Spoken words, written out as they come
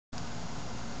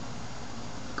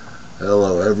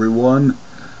Hello everyone,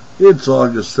 it's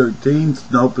August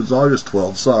 13th, nope, it's August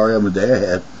 12th, sorry, I'm a day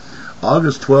ahead.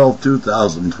 August 12th,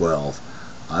 2012.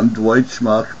 I'm Dwight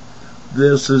Schmuck.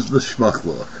 This is the Schmuck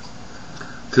Look.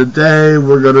 Today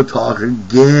we're going to talk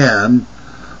again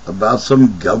about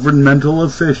some governmental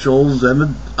officials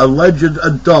and alleged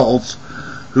adults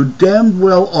who damned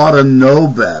well ought to know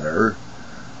better,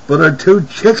 but are too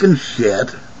chicken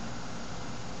shit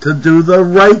to do the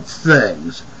right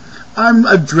things. I'm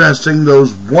addressing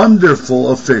those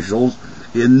wonderful officials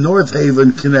in North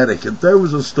Haven, Connecticut. There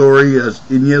was a story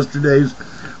in yesterday's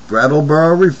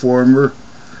Brattleboro Reformer.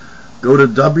 Go to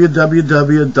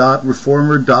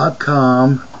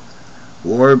www.reformer.com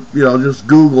or, just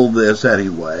Google this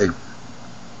anyway.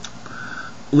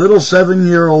 Little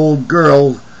 7-year-old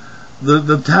girl,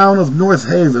 the town of North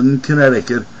Haven,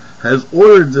 Connecticut, has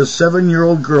ordered this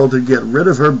 7-year-old girl to get rid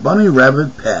of her bunny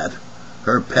rabbit pet,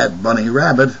 her pet bunny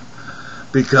rabbit,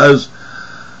 because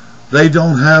they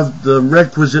don't have the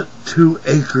requisite 2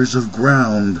 acres of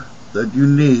ground that you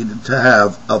need to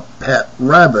have a pet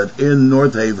rabbit in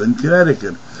North Haven,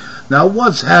 Connecticut. Now,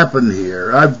 what's happened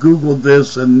here? I've Googled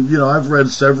this and, I've read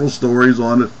several stories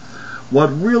on it. What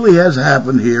really has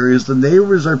happened here is the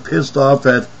neighbors are pissed off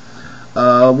at,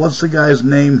 what's the guy's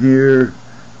name here?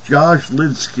 Josh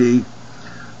Lidsky,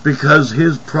 because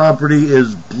his property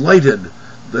is blighted.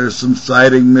 There's some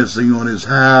siding missing on his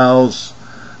house.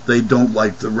 They don't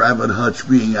like the rabbit hutch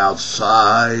being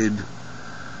outside.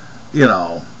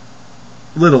 Little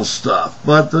stuff.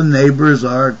 But the neighbors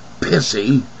are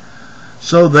pissy.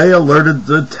 So they alerted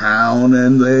the town,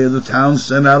 and the town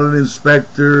sent out an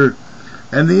inspector.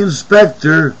 And the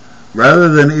inspector, rather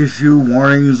than issue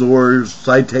warnings or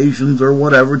citations or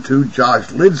whatever to Josh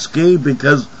Lidsky,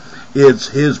 because it's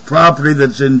his property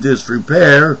that's in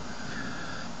disrepair,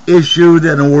 issued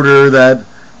an order that,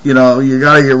 you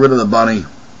gotta get rid of the bunny.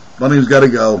 Bunny's gotta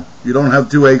go. You don't have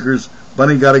 2 acres.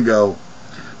 Bunny gotta go.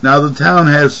 Now the town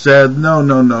has said, no.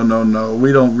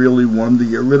 We don't really want him to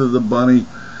get rid of the bunny.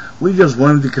 We just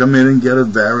want him to come in and get a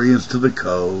variance to the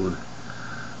code.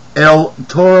 El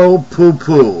Toro Poo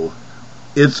Poo.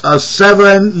 It's a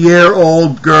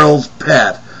 7-year-old girl's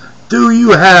pet. Do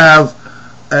you have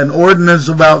an ordinance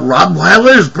about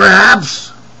Rottweilers,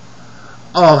 perhaps?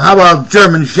 Oh, how about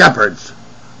German Shepherds?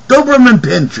 Doberman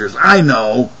Pinschers, I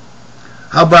know.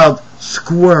 How about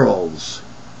squirrels?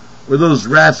 Or those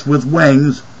rats with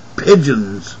wings,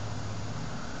 pigeons?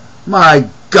 My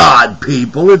God,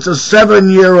 people, it's a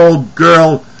 7-year-old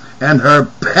girl and her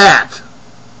pet.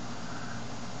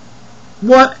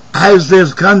 What has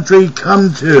this country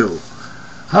come to?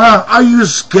 Huh? Are you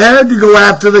scared to go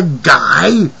after the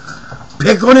guy?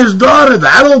 Pick on his daughter.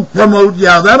 That'll promote you.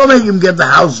 That'll make him get the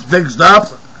house fixed up.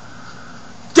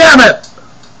 Damn it!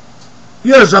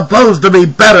 You're supposed to be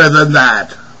better than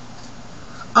that.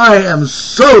 I am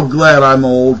so glad I'm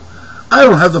old. I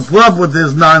don't have to put up with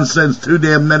this nonsense too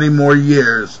damn many more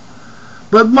years.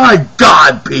 But my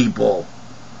God, people,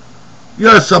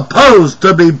 you're supposed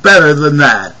to be better than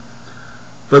that.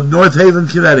 But North Haven,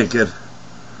 Connecticut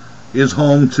is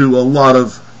home to a lot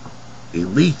of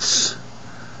elites,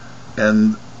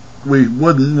 and we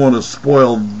wouldn't want to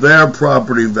spoil their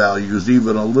property values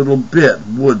even a little bit,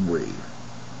 would we?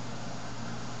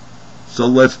 So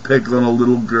let's pick on a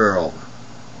little girl.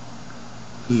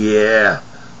 Yeah,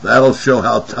 that'll show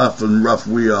how tough and rough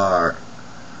we are.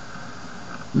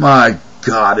 My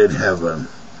God in heaven.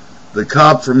 The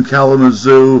cop from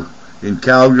Kalamazoo in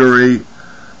Calgary,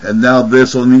 and now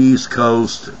this on the East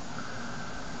Coast.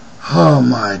 Oh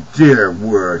my dear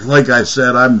word. Like I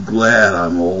said, I'm glad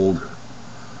I'm old.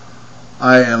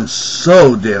 I am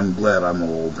so damn glad I'm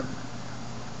old.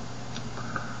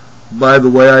 By the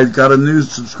way, I got a new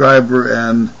subscriber,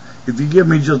 and if you give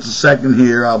me just a second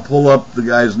here, I'll pull up the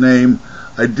guy's name.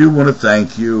 I do want to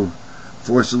thank you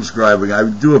for subscribing. I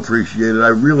do appreciate it. I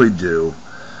really do.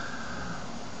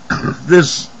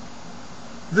 This,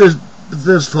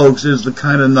 folks, is the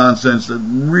kind of nonsense that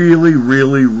really,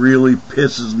 really, really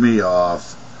pisses me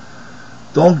off.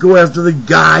 Don't go after the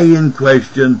guy in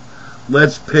question.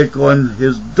 Let's pick on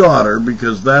his daughter,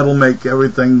 because that'll make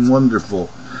everything wonderful.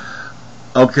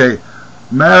 Okay,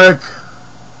 Marek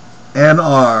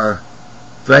NR,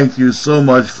 thank you so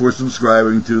much for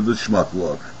subscribing to the Schmuck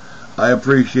Look. I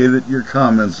appreciate it. Your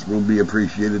comments will be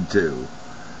appreciated too.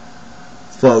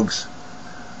 Folks,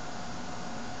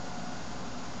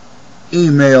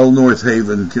 email North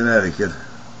Haven, Connecticut.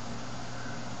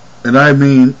 And I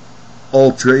mean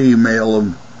ultra email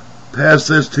them. Pass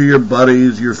this to your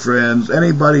buddies, your friends,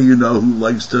 anybody you know who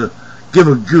likes to give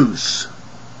a goose,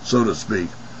 so to speak.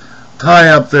 Tie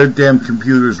up their damn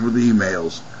computers with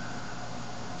emails.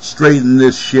 straighten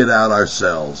this shit out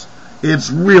ourselves. It's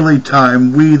really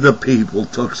time we the people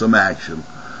took some action.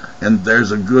 And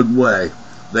there's a good way.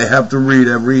 They have to read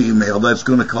every email. That's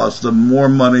going to cost them more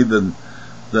money than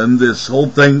this whole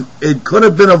thing. It could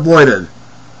have been avoided.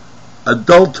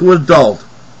 Adult to adult.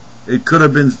 It could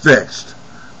have been fixed.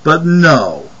 But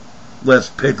no. Let's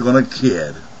pick on a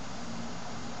kid.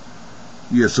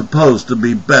 You're supposed to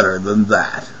be better than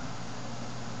that.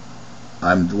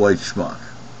 I'm Dwight Schmuck.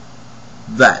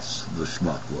 That's the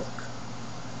Schmuck Look.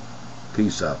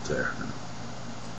 Peace out there.